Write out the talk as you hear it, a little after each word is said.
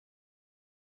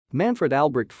Manfred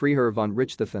Albrecht Freiherr von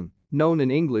Richthofen, known in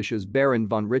English as Baron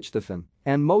von Richthofen,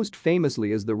 and most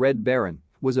famously as the Red Baron,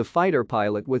 was a fighter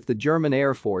pilot with the German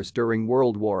Air Force during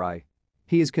World War I.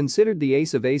 He is considered the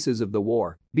ace of aces of the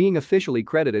war, being officially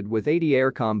credited with 80 air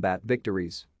combat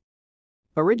victories.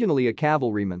 Originally a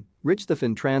cavalryman,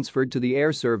 Richthofen transferred to the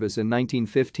air service in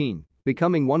 1915,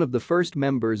 becoming one of the first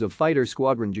members of Fighter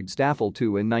Squadron Jagdstaffel II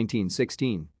in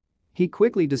 1916. He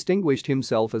quickly distinguished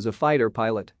himself as a fighter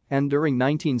pilot and during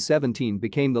 1917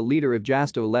 became the leader of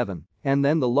JASTO 11 and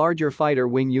then the larger fighter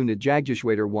wing unit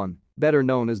Jagdgeschwader 1, better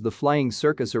known as the Flying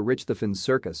Circus or Richthofen's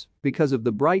Circus, because of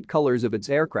the bright colors of its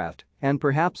aircraft and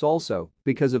perhaps also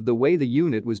because of the way the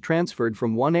unit was transferred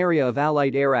from one area of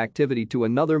Allied air activity to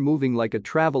another, moving like a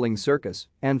traveling circus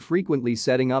and frequently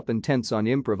setting up in tents on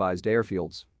improvised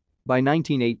airfields. By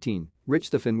 1918,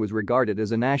 Richthofen was regarded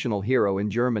as a national hero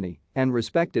in Germany and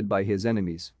respected by his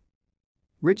enemies.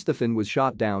 Richthofen was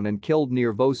shot down and killed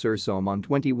near Vaux-sur-Somme on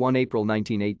 21 April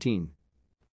 1918.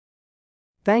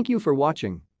 Thank you for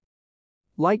watching.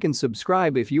 Like and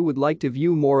subscribe if you would like to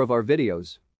view more of our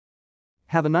videos.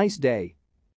 Have a nice day.